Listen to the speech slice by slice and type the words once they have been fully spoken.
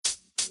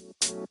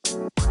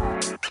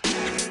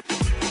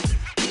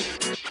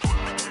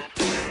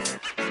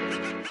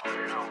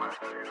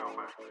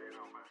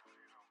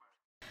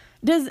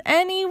Does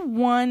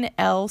anyone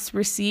else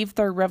receive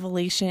their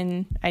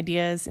revelation,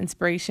 ideas,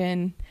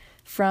 inspiration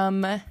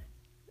from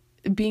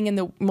being in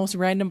the most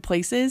random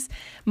places?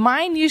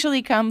 Mine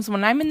usually comes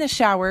when I'm in the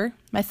shower.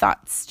 My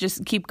thoughts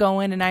just keep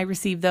going and I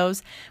receive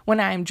those. When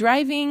I'm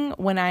driving,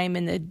 when I'm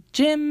in the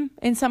gym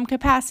in some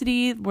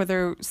capacity,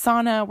 whether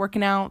sauna,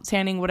 working out,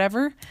 tanning,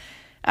 whatever.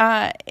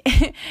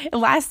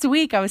 Last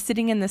week I was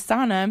sitting in the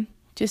sauna,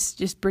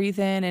 just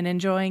breathing and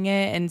enjoying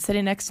it and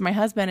sitting next to my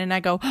husband, and I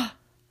go,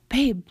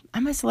 "Babe,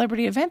 I'm a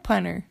celebrity event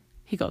planner."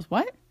 He goes,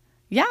 "What?"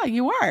 "Yeah,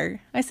 you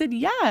are." I said,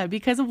 "Yeah,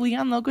 because of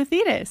Leon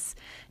Logothetis."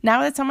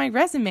 Now that's on my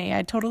resume.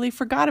 I totally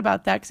forgot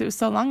about that because it was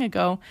so long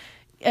ago.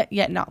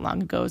 Yet not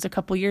long ago, it was a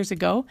couple years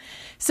ago.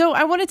 So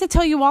I wanted to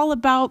tell you all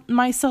about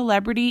my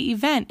celebrity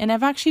event. And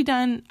I've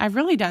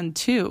really done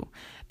two.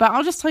 But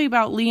I'll just tell you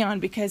about Leon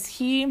because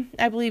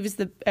I believe he's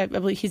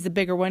the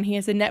bigger one. He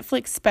has a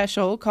Netflix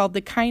special called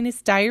The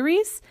Kindness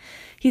Diaries.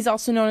 He's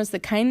also known as the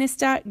Kindness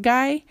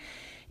Guy.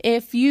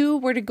 If you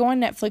were to go on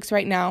Netflix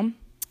right now,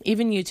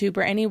 even YouTube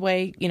or any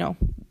way,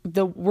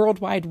 the World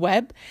Wide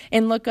Web,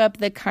 and look up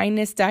The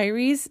Kindness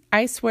Diaries,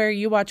 I swear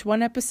you watch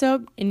one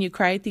episode and you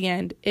cry at the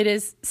end. It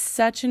is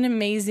such an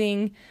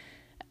amazing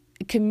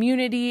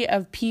community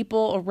of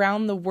people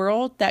around the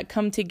world that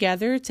come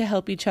together to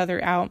help each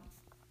other out.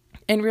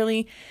 And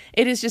really,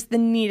 it is just the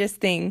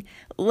neatest thing.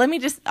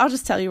 I'll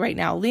just tell you right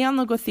now, Leon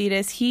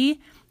Logothetis, he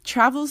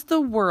travels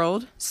the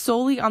world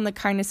solely on the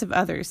kindness of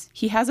others.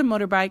 He has a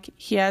motorbike,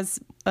 he has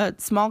a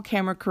small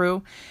camera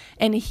crew,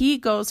 and he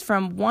goes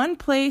from one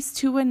place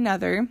to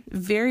another,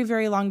 very,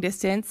 very long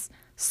distance,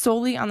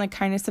 solely on the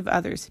kindness of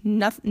others.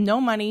 No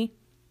money,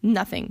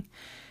 nothing.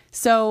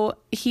 So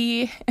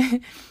maybe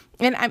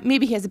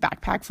he has a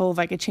backpack full of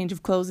like a change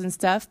of clothes and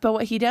stuff, but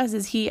what he does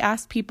is he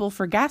asks people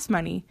for gas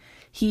money.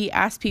 He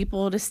asks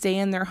people to stay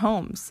in their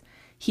homes.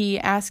 He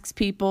asks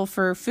people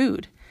for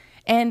food.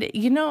 And,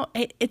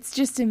 it's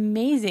just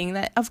amazing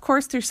that, of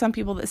course, there's some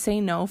people that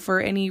say no for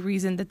any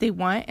reason that they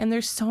want. And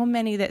there's so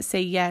many that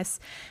say yes.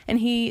 And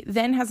he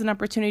then has an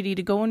opportunity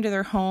to go into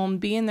their home,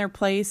 be in their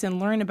place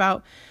and learn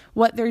about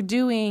what they're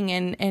doing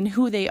and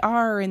who they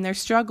are and their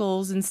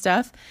struggles and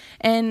stuff.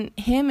 And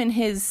him and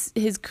his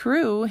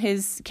crew,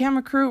 his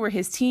camera crew or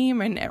his team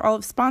and all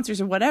of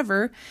sponsors or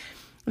whatever,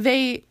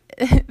 they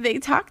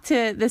talk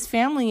to this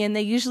family and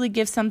they usually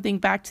give something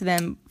back to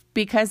them,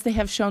 because they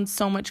have shown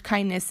so much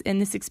kindness in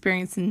this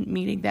experience in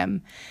meeting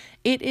them.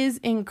 It is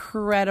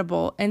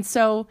incredible. And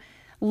so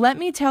let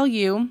me tell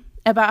you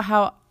about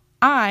how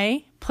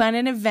I plan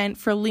an event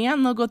for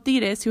Leon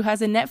Logothetis, who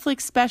has a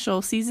Netflix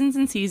special, Seasons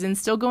and Seasons,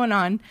 still going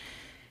on,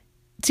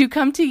 to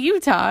come to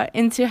Utah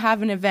and to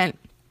have an event.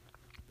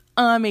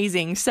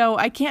 Amazing. So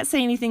I can't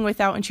say anything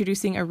without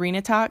introducing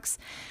Arena Talks.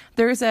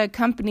 There's a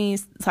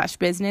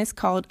company/business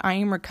called I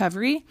Am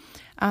Recovery.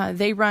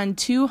 They run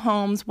 2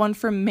 homes, one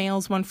for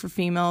males, one for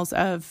females,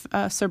 of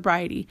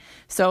sobriety.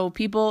 So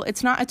people,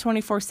 it's not a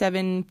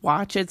 24/7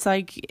 watch. It's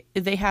like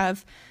they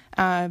have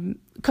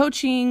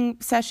coaching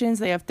sessions,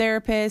 they have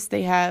therapists,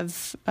 they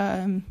have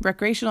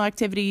recreational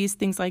activities,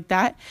 things like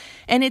that.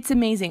 And it's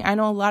amazing. I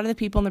know a lot of the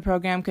people in the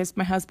program because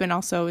my husband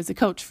also is a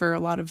coach for a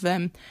lot of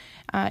them.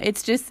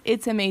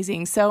 It's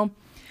amazing. So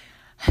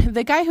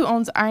the guy who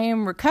owns I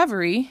Am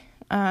Recovery,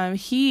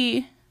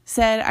 he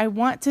said, "I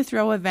want to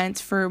throw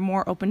events for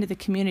more open to the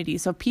community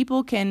so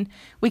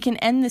we can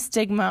end the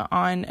stigma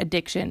on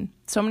addiction."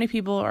 So many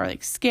people are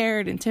like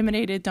scared,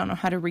 intimidated, don't know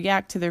how to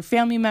react to their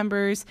family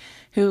members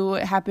who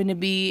happen to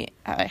be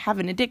have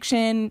an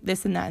addiction,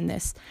 this and that and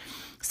this.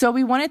 So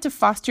we wanted to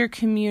foster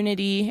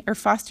community or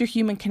foster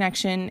human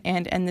connection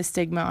and end the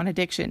stigma on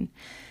addiction.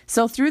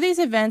 So through these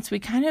events, we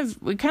kind of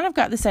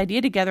got this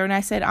idea together, and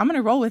I said, I'm going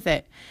to roll with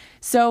it.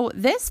 So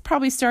this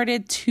probably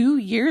started 2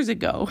 years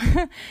ago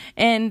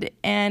and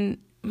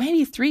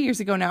maybe 3 years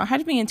ago now. It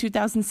had to be in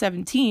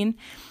 2017.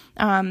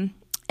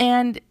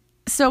 And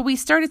so we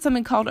started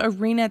something called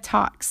Arena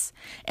Talks.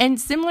 And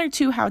similar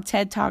to how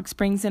TED Talks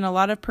brings in a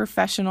lot of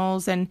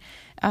professionals and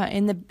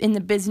in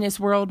the business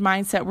world,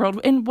 mindset world,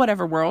 in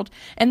whatever world,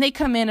 and they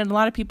come in and a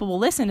lot of people will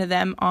listen to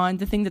them on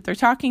the thing that they're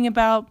talking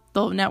about.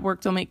 They'll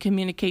network, they'll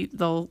communicate,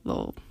 they'll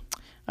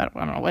I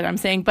don't know what I'm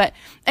saying, but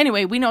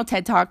anyway, we know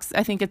TED Talks.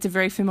 I think it's a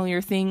very familiar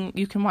thing.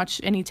 You can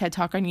watch any TED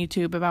Talk on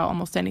YouTube about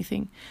almost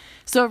anything.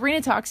 So Arena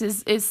Talks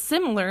is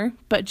similar,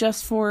 but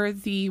just for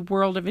the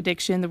world of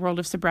addiction, the world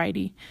of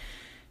sobriety.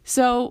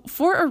 So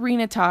for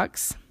Arena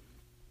Talks,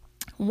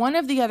 one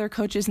of the other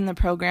coaches in the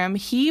program,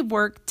 he's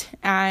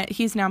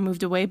now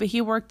moved away, but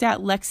he worked at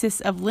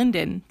Lexus of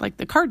Linden, like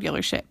the car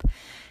dealership.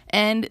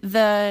 And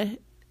the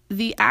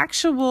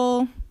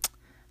actual,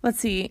 let's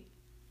see,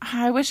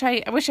 I wish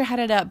I had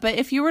it up, but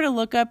if you were to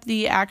look up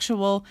the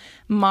actual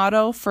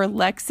motto for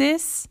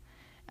Lexus,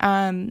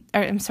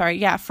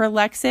 for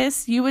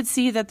Lexus, you would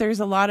see that there's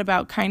a lot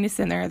about kindness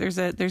in there.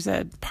 There's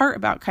a part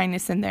about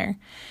kindness in there.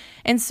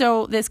 And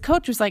so this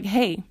coach was like,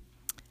 "Hey,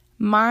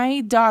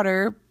 my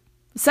daughter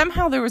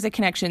somehow there was a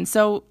connection.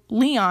 So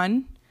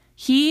Leon,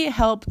 he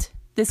helped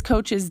this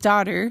coach's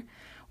daughter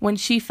when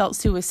she felt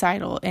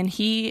suicidal. And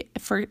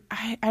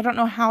I don't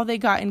know how they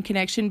got in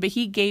connection, but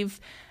he gave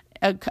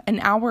an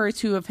hour or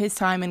two of his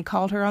time and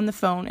called her on the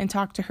phone and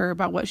talked to her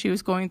about what she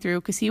was going through,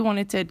 because he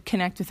wanted to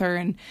connect with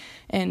her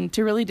and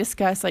to really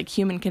discuss like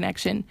human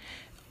connection.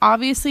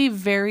 Obviously,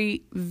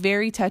 very,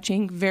 very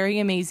touching, very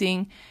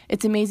amazing.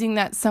 It's amazing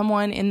that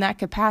someone in that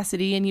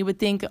capacity, and you would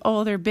think,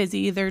 oh, they're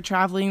busy, they're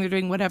traveling, they're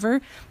doing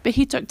whatever, but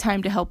he took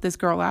time to help this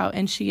girl out,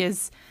 and she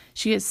is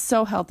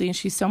so healthy and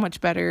she's so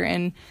much better.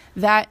 And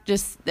that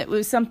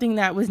was something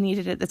that was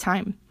needed at the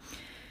time.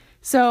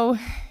 So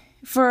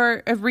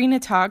for Arena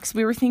Talks,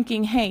 we were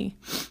thinking, hey,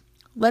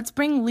 let's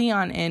bring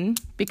Leon in,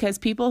 because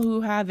people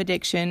who have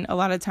addiction, a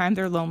lot of the time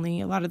they're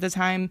lonely. A lot of the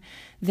time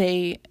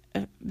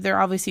they're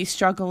obviously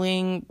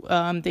struggling.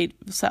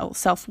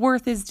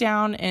 Self-worth is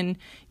down, and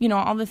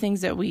all the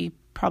things that we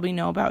probably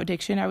know about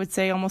addiction. I would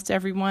say almost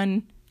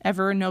everyone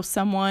ever knows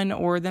someone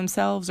or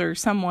themselves or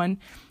someone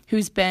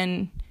who's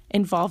been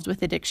involved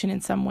with addiction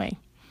in some way.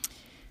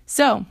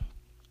 So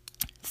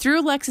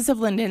through Lexus of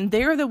Linden,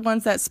 they are the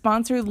ones that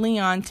sponsored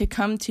Leon to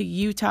come to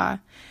Utah.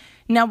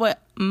 Now,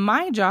 what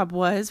my job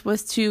was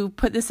to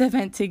put this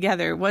event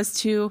together, was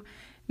to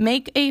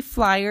make a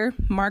flyer,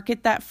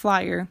 market that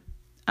flyer.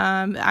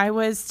 I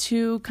was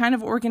to kind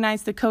of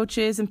organize the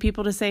coaches and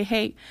people to say,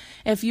 hey,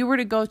 if you were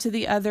to go to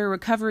the other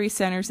recovery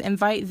centers,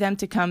 invite them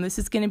to come. This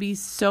is going to be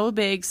so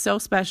big, so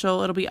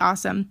special. It'll be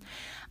awesome.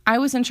 I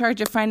was in charge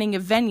of finding a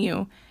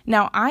venue.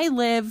 Now, I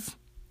live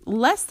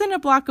less than a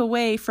block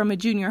away from a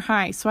junior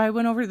high. So I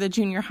went over to the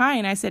junior high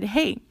and I said,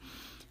 hey,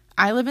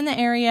 I live in the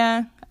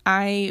area.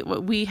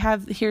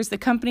 Here's the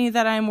company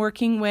that I'm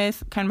working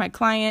with, kind of my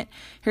client.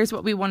 Here's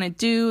what we want to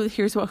do.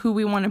 Here's who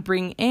we want to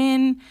bring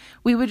in.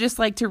 We would just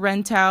like to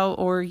rent out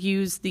or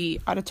use the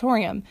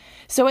auditorium.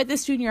 So at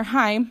this junior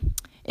high,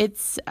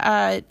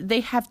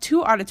 they have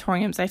two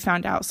auditoriums, I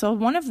found out. So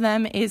one of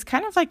them is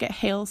kind of like a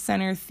Hale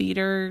Center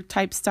theater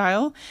type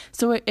style.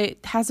 So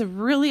it has a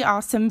really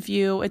awesome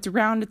view. It's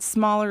round, it's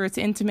smaller, it's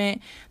intimate.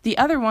 The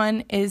other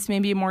one is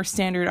maybe a more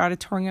standard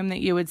auditorium that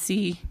you would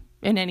see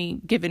in any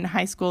given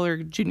high school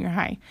or junior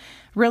high.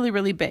 Really,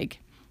 really big.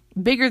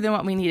 Bigger than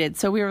what we needed.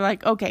 So we were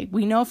like, okay,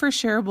 we know for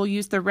sure we'll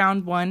use the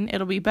round one.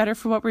 It'll be better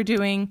for what we're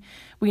doing.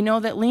 We know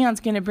that Leon's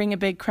going to bring a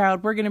big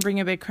crowd. We're going to bring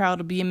a big crowd.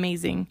 It'll be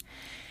amazing.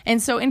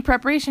 And so in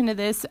preparation to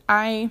this,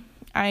 I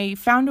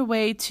found a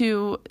way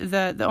to,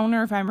 the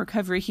owner of I'm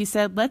Recovery, he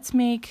said, let's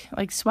make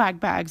like swag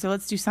bags, or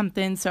let's do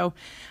something. So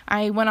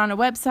I went on a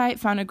website,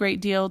 found a great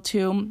deal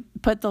to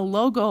put the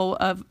logo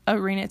of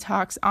Arena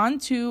Talks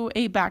onto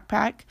a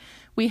backpack.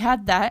 We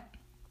had that.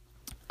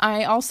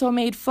 I also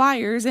made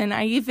flyers, and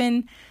I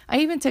even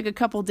took a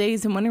couple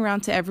days and went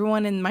around to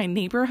everyone in my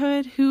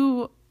neighborhood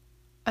who,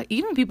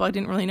 even people I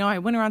didn't really know. I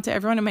went around to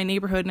everyone in my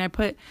neighborhood and I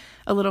put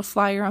a little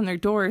flyer on their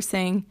door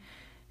saying,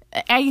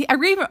 I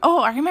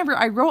remember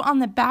I wrote on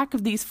the back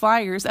of these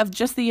flyers of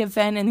just the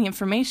event and the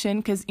information,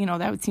 because,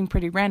 that would seem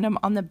pretty random.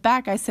 On the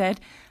back, I said,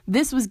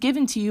 this was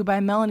given to you by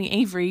Melanie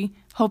Avery.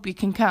 Hope you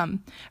can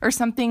come, or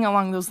something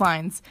along those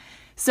lines.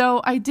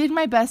 So I did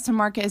my best to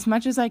market as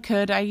much as I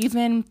could. I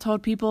even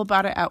told people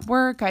about it at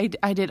work. I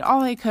did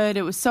all I could.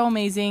 It was so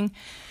amazing.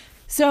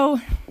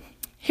 So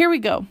here we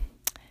go.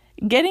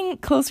 Getting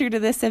closer to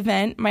this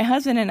event, my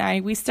husband and I,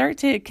 we start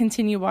to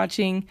continue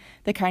watching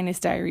The Kindness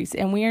Diaries,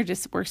 and we're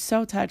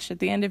so touched. At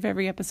the end of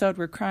every episode,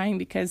 we're crying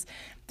because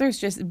there's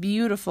just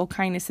beautiful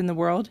kindness in the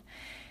world.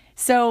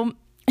 So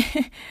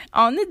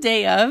on the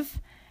day of,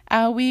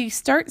 we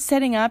start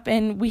setting up,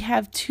 and we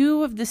have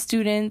two of the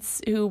students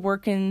who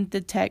work in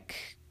the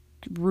tech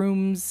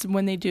rooms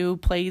when they do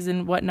plays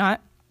and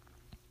whatnot.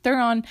 They're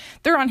on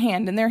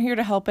hand, and they're here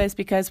to help us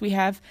because we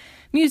have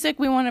music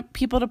we want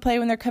people to play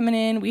when they're coming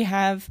in. We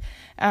have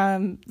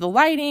the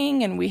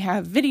lighting, and we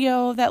have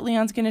video that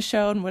Leon's going to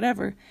show and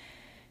whatever.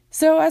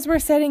 So as we're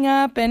setting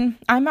up, and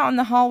I'm out in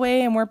the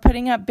hallway, and we're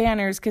putting up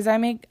banners, because I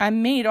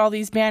made all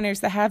these banners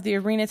that have the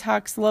Arena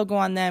Talks logo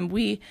on them.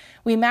 We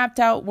mapped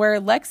out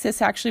where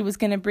Lexus actually was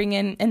going to bring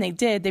in, and they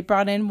did. They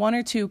brought in 1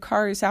 or 2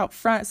 cars out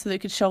front so they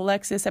could show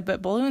Lexus. I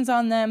put balloons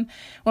on them.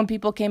 When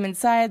people came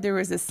inside, there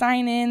was a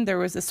sign in, there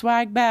was a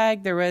swag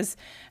bag, there was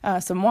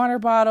some water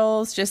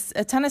bottles, just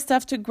a ton of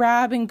stuff to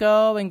grab and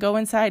go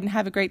inside and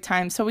have a great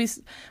time. So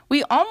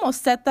we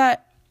almost set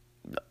that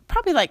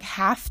probably like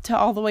half to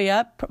all the way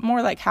up,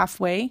 more like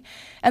halfway.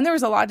 And there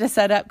was a lot to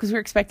set up because we were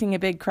expecting a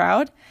big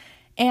crowd.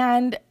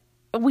 And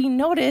we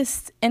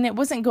noticed, and it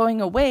wasn't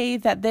going away,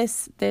 that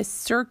this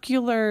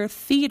circular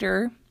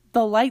theater,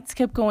 the lights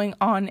kept going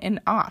on and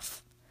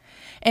off.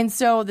 And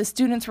so the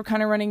students were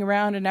kind of running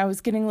around, and I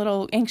was getting a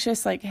little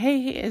anxious, like,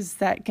 hey, is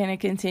that going to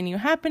continue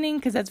happening?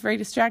 Because that's very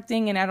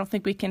distracting, and I don't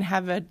think we can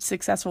have a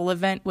successful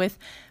event with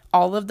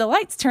all of the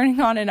lights turning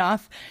on and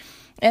off.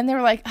 And they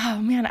were like, oh,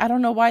 man, I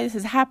don't know why this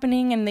is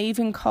happening. And they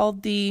even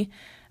called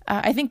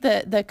I think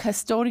the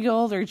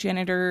custodial or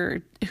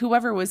janitor,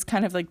 whoever was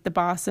kind of like the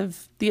boss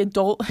of the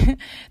adult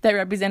that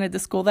represented the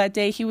school that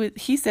day.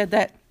 He said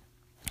that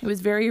it was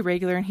very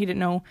irregular, and he didn't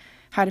know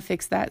how to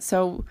fix that.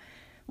 So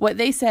what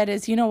they said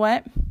is, you know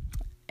what?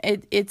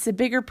 It's a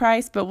bigger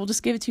price, but we'll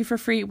just give it to you for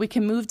free. We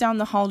can move down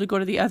the hall to go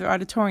to the other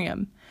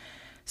auditorium.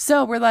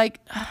 So we're like,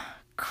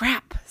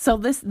 crap. So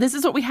this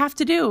is what we have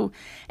to do.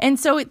 And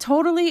so it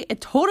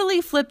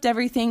totally flipped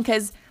everything,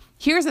 because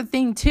here's the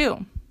thing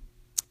too.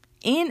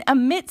 In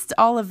amidst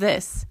all of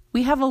this,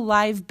 we have a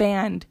live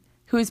band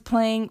who is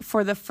playing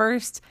for the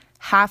first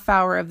half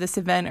hour of this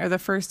event, or the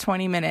first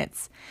 20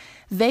 minutes.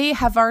 They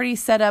have already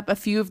set up a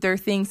few of their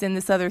things in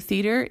this other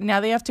theater. Now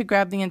they have to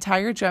grab the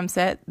entire drum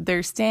set,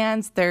 their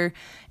stands, their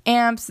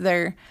amps,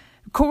 their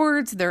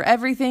cords, their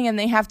everything, and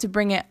they have to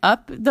bring it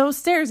up those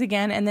stairs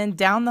again, and then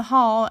down the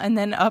hall, and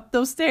then up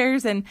those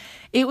stairs. And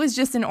it was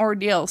just an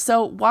ordeal.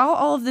 So while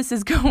all of this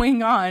is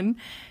going on,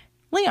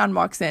 Leon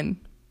walks in.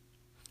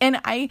 And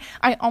I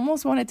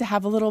almost wanted to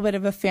have a little bit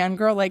of a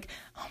fangirl, like,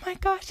 oh my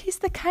gosh, he's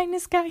the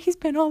kindest guy. He's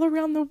been all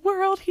around the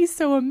world. He's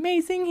so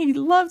amazing. He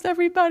loves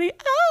everybody.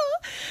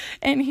 Ah!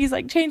 And he's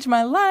like changed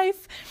my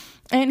life.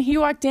 And he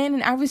walked in,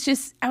 and I was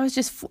just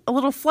a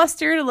little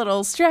flustered, a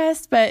little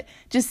stressed, but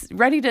just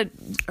ready to.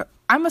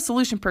 I'm a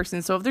solution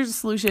person, so if there's a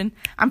solution,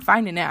 I'm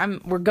finding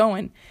it. We're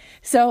going.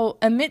 So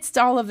amidst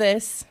all of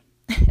this,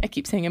 I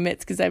keep saying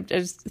amidst because I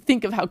just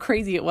think of how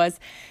crazy it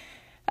was.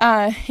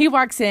 He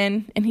walks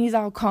in, and he's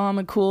all calm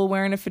and cool,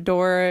 wearing a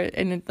fedora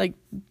and like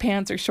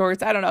pants or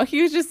shorts. I don't know.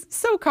 He was just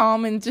so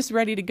calm and just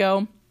ready to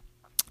go.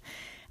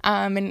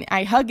 And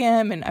I hug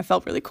him, and I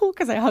felt really cool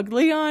because I hugged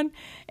Leon.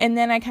 And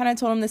then I kind of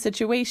told him the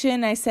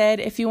situation. I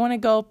said, if you want to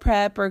go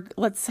prep, or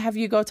let's have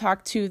you go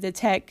talk to the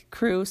tech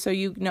crew so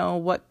you know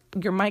what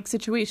your mic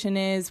situation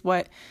is,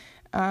 what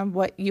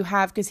you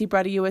have, because he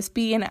brought a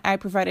USB, and I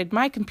provided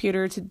my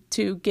computer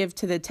to give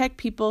to the tech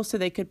people so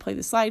they could play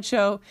the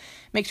slideshow,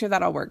 make sure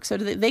that all worked. So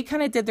they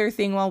kind of did their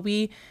thing while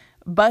we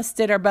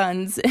busted our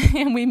buns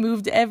and we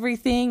moved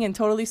everything and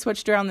totally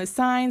switched around the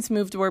signs,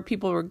 moved to where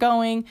people were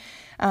going,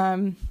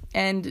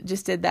 and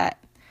just did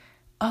that.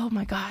 Oh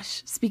my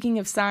gosh. Speaking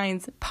of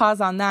signs, pause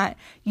on that.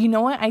 You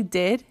know what I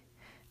did?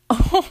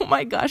 Oh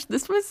my gosh.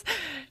 This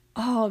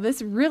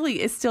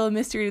really is still a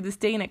mystery to this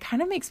day, and it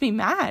kind of makes me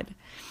mad.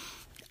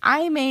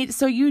 I made,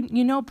 so you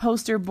know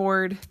poster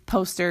board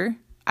poster.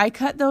 I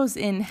cut those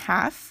in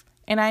half,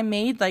 and I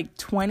made like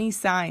 20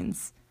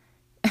 signs.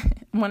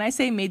 When I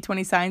say made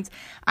 20 signs,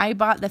 I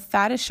bought the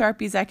fattest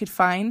Sharpies I could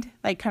find,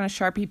 like kind of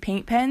Sharpie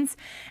paint pens,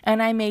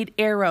 and I made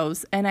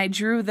arrows, and I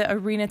drew the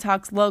Arena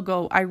Talks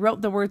logo. I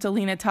wrote the words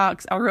Arena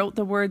Talks. I wrote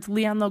the words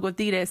Leon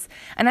Logothetis.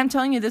 And I'm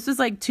telling you, this was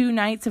like 2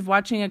 nights of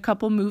watching a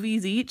couple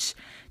movies each,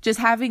 just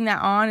having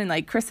that on, and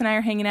like Chris and I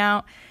are hanging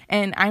out,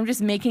 and I'm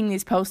just making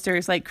these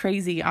posters like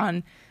crazy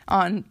on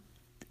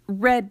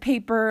red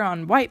paper,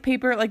 on white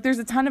paper. Like there's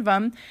a ton of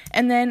them.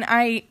 And then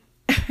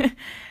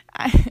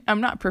I'm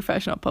not a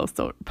professional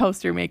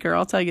poster maker,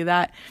 I'll tell you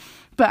that.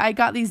 But I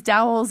got these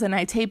dowels, and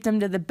I taped them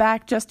to the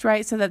back just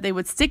right so that they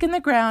would stick in the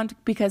ground,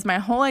 because my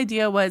whole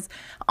idea was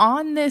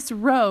on this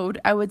road,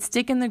 I would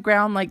stick in the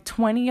ground like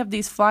 20 of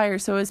these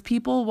flyers. So as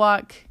people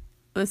walk,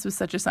 this was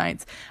such a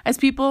science, as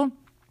people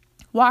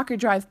walk or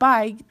drive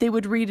by, they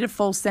would read a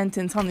full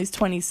sentence on these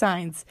 20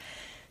 signs.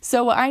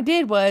 So what I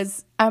did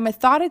was I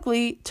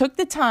methodically took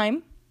the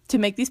time to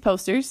make these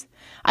posters.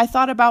 I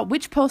thought about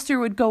which poster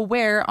would go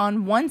where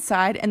on one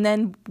side and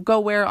then go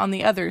where on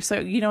the other. So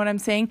you know what I'm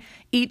saying?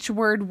 Each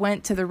word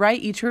went to the right,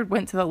 each word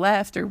went to the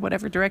left, or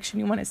whatever direction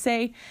you want to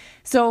say.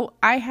 So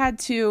I had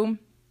to,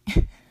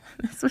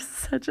 this was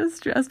such a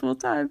stressful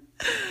time.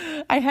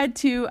 I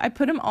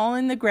put them all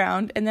in the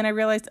ground, and then I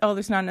realized, oh,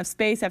 there's not enough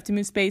space. I have to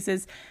move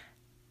spaces.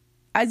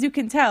 As you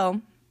can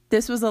tell,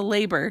 this was a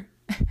labor.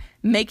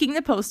 Making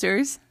the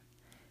posters,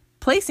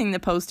 placing the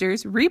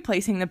posters,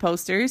 replacing the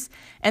posters,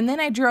 and then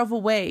I drove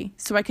away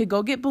so I could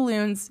go get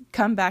balloons,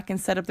 come back,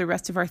 and set up the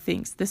rest of our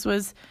things. This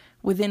was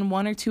within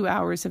 1 or 2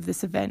 hours of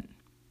this event.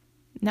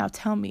 Now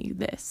tell me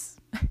this.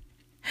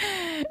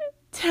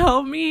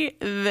 Tell me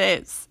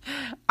this.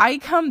 I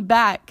come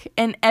back,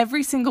 and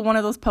every single one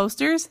of those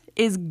posters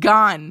is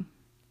gone.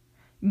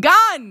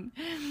 Gone!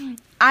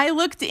 I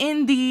looked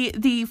in the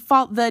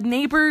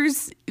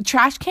neighbors'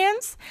 trash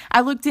cans.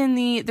 I looked in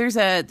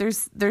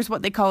there's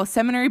what they call a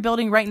seminary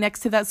building right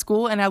next to that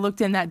school, and I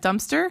looked in that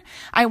dumpster.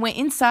 I went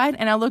inside,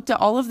 and I looked at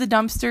all of the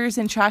dumpsters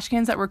and trash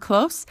cans that were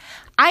close.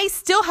 I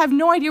still have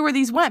no idea where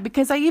these went,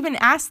 because I even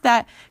asked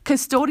that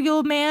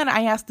custodial man,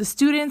 I asked the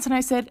students, and I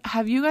said,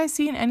 have you guys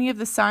seen any of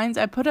the signs?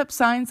 I put up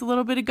signs a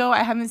little bit ago.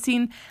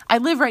 I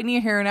live right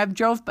near here, and I've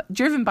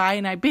driven by,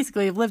 and I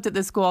basically have lived at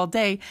this school all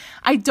day.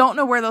 I don't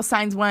know where those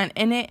signs went,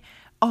 and it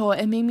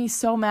made me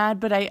so mad,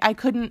 but I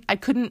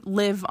couldn't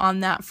live on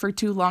that for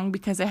too long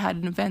because I had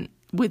an event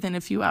within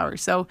a few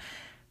hours. So,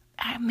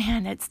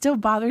 man, it still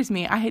bothers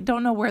me. I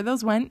don't know where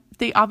those went.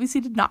 They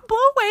obviously did not blow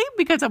away,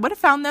 because I would have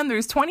found them.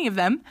 There's 20 of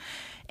them.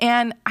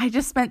 And I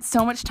just spent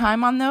so much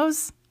time on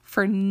those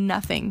for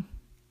nothing.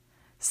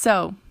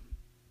 So,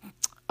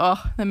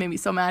 that made me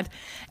so mad.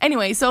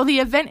 Anyway, so the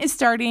event is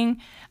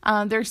starting.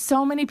 There's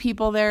so many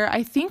people there.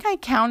 I think I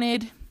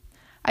counted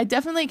I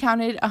definitely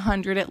counted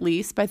 100 at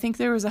least, but I think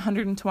there was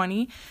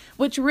 120,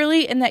 which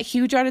really in that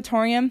huge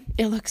auditorium,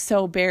 it looked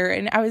so bare.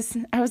 And I was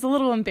a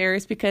little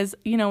embarrassed because,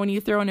 when you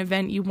throw an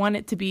event, you want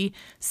it to be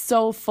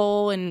so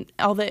full and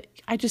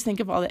I just think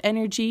of all the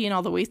energy and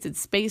all the wasted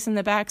space in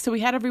the back. So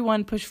we had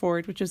everyone push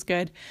forward, which was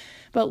good.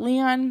 But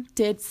Leon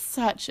did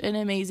such an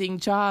amazing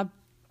job.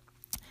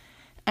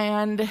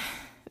 And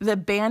the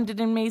band did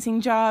an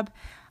amazing job.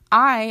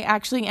 I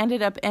actually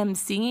ended up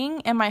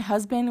emceeing, and my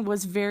husband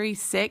was very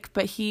sick,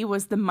 but he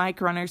was the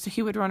mic runner. So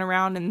he would run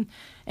around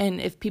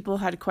and if people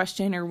had a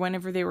question or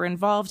whenever they were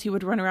involved, he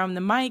would run around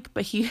the mic.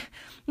 But he,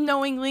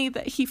 knowingly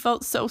that he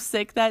felt so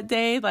sick that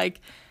day, like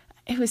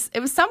it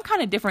was some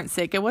kind of different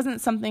sick. It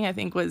wasn't something I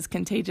think was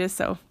contagious.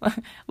 So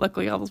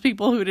luckily all those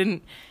people who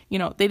didn't,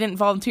 they didn't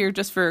volunteer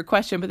just for a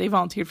question, but they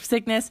volunteered for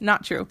sickness.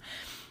 Not true.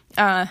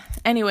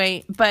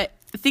 Anyway, but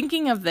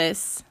thinking of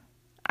this,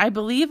 I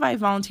believe I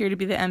volunteered to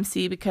be the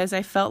MC because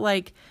I felt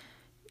like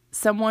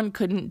someone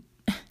couldn't,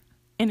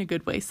 in a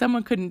good way,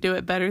 someone couldn't do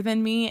it better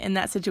than me in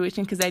that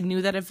situation because I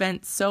knew that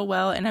event so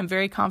well and I'm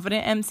very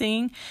confident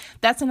MCing.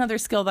 That's another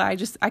skill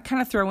that I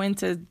kind of throw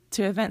into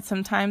events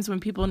sometimes when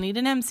people need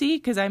an MC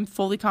because I'm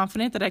fully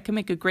confident that I can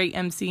make a great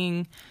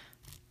MCing,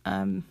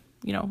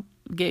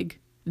 gig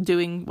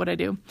doing what I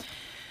do.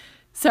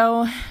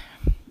 So,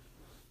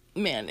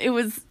 man, it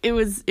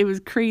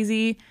was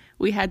crazy.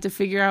 We had to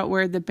figure out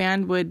where the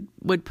band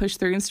would push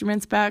their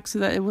instruments back so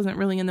that it wasn't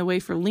really in the way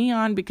for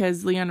Leon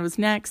because Leon was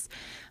next.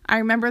 I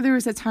remember there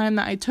was a time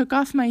that I took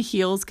off my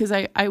heels because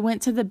I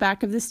went to the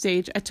back of the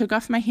stage. I took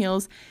off my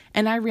heels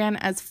and I ran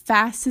as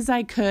fast as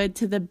I could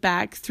to the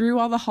back, through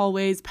all the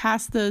hallways,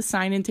 past the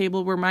sign-in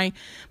table where my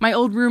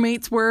old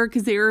roommates were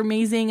because they were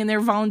amazing and they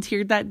were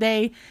volunteered that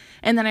day.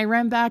 And then I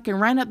ran back and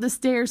ran up the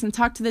stairs and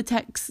talked to the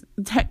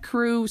tech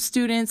crew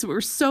students who were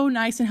so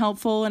nice and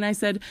helpful. And I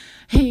said,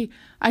 hey,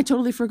 I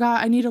totally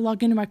forgot. I need to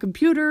log into my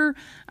computer.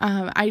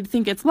 I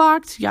think it's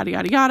locked, yada,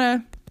 yada,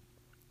 yada.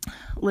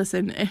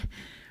 Listen,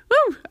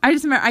 woo! I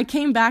just remember I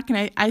came back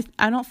and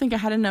I don't think I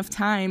had enough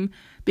time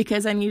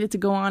because I needed to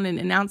go on and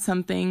announce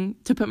something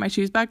to put my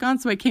shoes back on.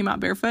 So I came out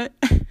barefoot.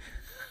 But,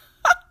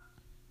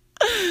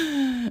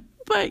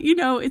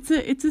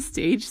 it's a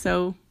stage.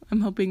 So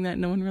I'm hoping that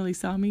no one really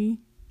saw me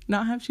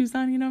not have shoes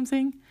on, you know what I'm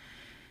saying?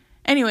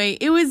 Anyway,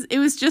 it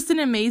was just an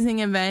amazing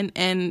event,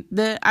 and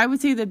I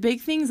would say the big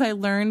things I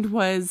learned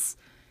was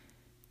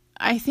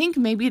I think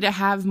maybe to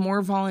have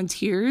more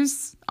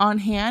volunteers on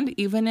hand,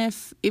 even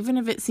if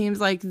it seems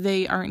like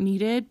they aren't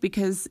needed,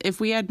 because if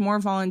we had more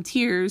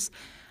volunteers,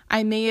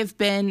 I may have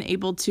been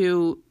able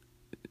to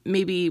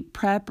maybe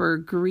prep or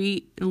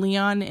greet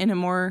Leon in a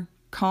more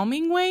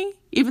calming way,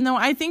 even though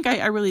I think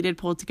I really did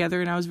pull it together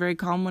and I was very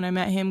calm when I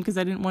met him because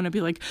I didn't want to be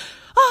like,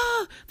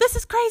 oh, this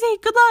is crazy,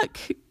 good luck,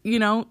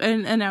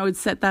 and I would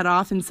set that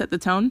off and set the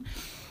tone.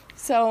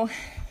 So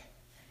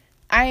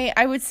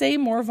I would say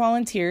more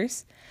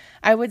volunteers.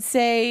 I would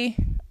say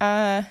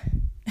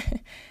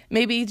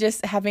maybe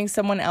just having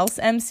someone else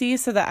MC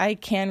so that I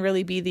can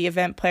really be the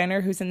event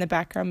planner who's in the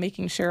background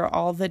making sure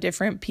all the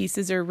different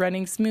pieces are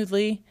running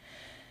smoothly.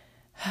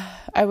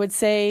 I would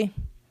say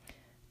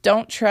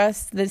don't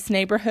trust this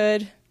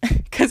neighborhood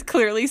because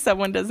clearly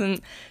someone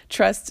doesn't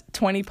trust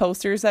 20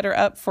 posters that are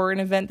up for an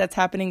event that's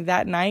happening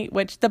that night,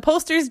 which the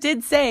posters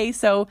did say.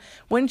 So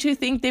wouldn't you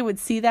think they would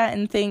see that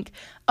and think,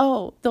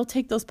 oh, they'll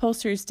take those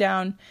posters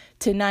down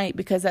tonight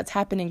because that's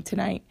happening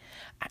tonight?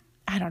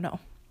 I don't know.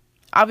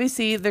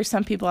 Obviously, there's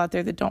some people out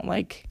there that don't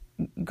like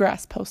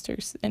grass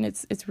posters, and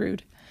it's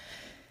rude.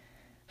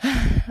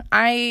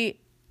 That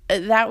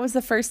was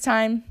the first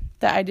time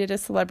that I did a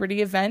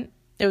celebrity event.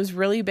 It was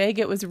really big.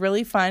 It was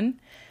really fun.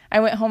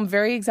 I went home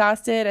very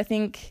exhausted. I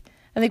think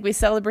we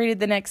celebrated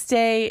the next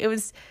day. It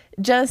was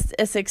just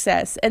a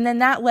success. And then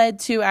that led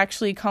to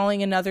actually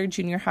calling another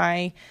junior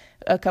high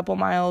a couple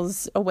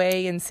miles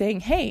away and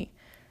saying, hey,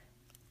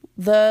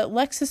 the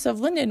Lexus of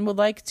Linden would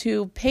like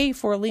to pay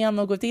for Leon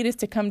Logothetis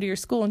to come to your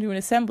school and do an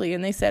assembly.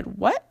 And they said,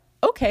 what?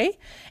 Okay.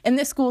 And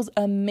this school's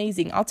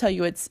amazing. I'll tell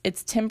you, it's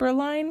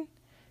Timberline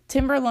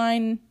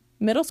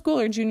Middle School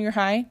or Junior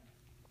High.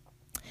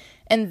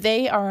 And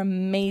they are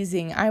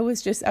amazing. I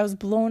was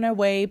blown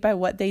away by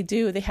what they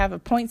do. They have a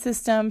point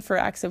system for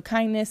acts of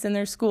kindness in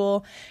their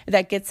school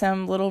that gets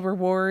them little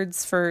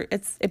rewards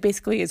it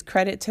basically is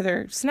credit to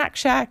their snack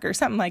shack or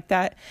something like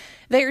that.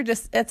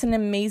 It's an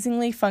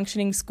amazingly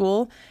functioning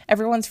school.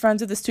 Everyone's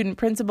friends with the student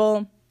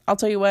principal. I'll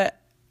tell you what,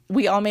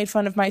 we all made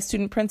fun of my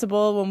student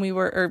principal when we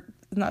were, or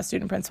not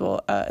student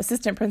principal,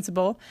 assistant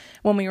principal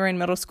when we were in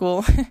middle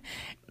school.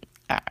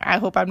 I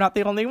hope I'm not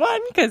the only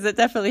one because it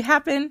definitely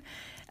happened.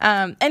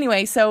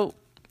 Anyway, so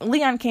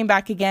Leon came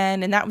back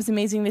again, and that was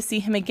amazing to see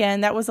him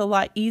again. That was a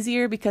lot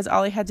easier because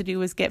all I had to do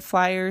was get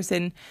flyers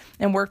and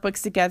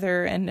workbooks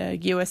together and a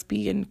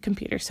USB and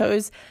computer. So it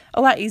was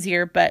a lot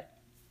easier, but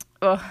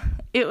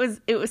it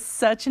was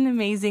such an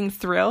amazing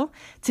thrill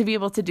to be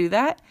able to do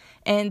that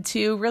and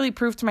to really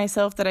prove to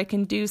myself that I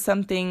can do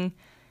something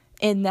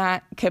in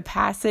that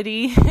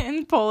capacity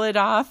and pull it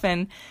off.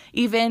 And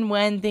even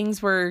when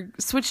things were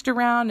switched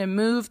around and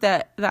moved,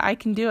 that I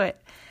can do it.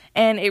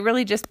 And it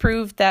really just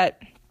proved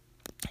that,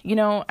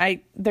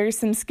 there's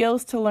some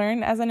skills to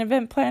learn as an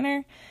event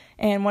planner.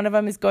 And one of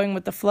them is going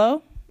with the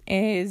flow,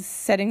 is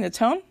setting the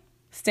tone,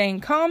 staying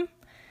calm,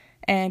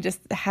 and just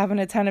having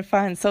a ton of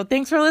fun. So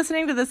thanks for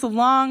listening to this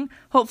long,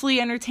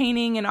 hopefully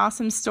entertaining and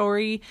awesome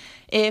story.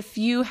 If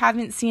you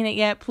haven't seen it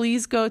yet,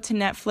 please go to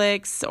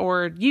Netflix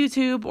or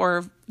YouTube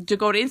or to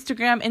go to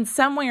Instagram in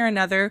some way or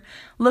another.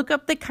 Look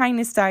up The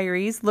Kindness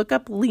Diaries. Look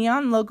up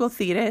Leon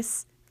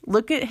Logothetis.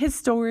 Look at his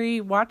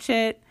story. Watch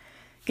it.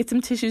 Get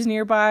some tissues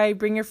nearby.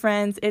 Bring your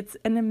friends. It's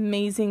an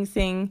amazing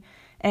thing.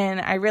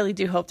 And I really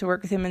do hope to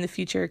work with him in the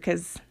future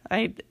because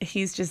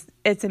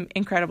it's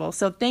incredible.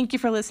 So thank you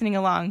for listening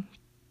along.